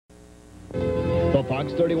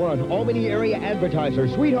Fox 31, Albany area advertiser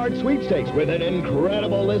Sweetheart Sweepstakes with an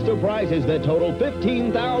incredible list of prizes that total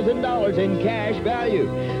 $15,000 in cash value.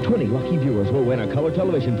 20 lucky viewers will win a color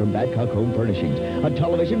television from Badcock Home Furnishings. A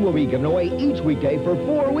television will be given away each weekday for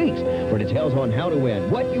 4 weeks. For details on how to win,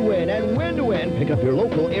 what you win, and when to win, pick up your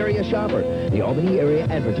local area shopper. The Albany area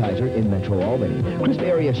advertiser in Metro Albany. Crisp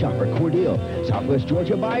area shopper Cordele. Southwest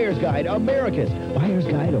Georgia Buyer's Guide Americus. Buyer's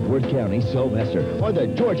Guide of Worth County Sylvester. Or the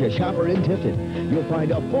Georgia shopper in Tifton. You'll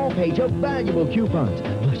find a full page of valuable coupons.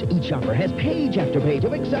 Plus, each shopper has page after page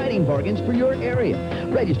of exciting bargains for your area.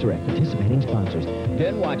 Register at participating sponsors.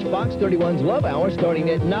 Then watch Fox 31's Love Hour starting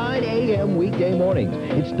at 9 a.m. weekday mornings.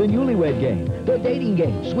 It's the newlywed game, the dating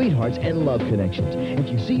game, sweethearts, and love connections.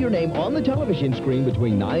 If you see your name on the television screen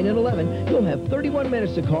between 9 and 11, you'll have 31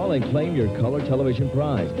 minutes to call and claim your color television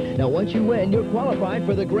prize. Now, once you win, you're qualified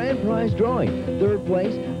for the grand prize drawing. Third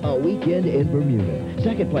place, a weekend in Bermuda.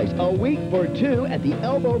 Second place, a week for 2 at the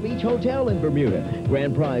Elbow Beach Hotel in Bermuda.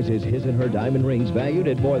 Grand prize is his and her diamond rings valued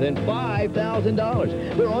at more than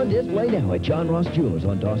 $5,000. They're on display now at John Ross Jewelers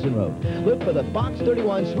on Dawson Road. Look for the Fox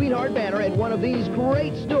 31 Sweetheart banner at one of these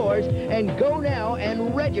great stores and go now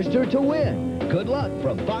and register to win. Good luck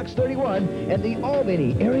from Fox 31 and the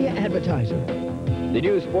Albany area advertiser. The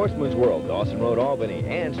new Sportsman's World, Dawson Road, Albany,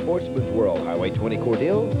 and Sportsman's World, Highway 20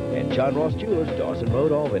 Cordele, and John Ross Jewelers, Dawson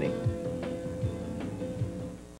Road, Albany.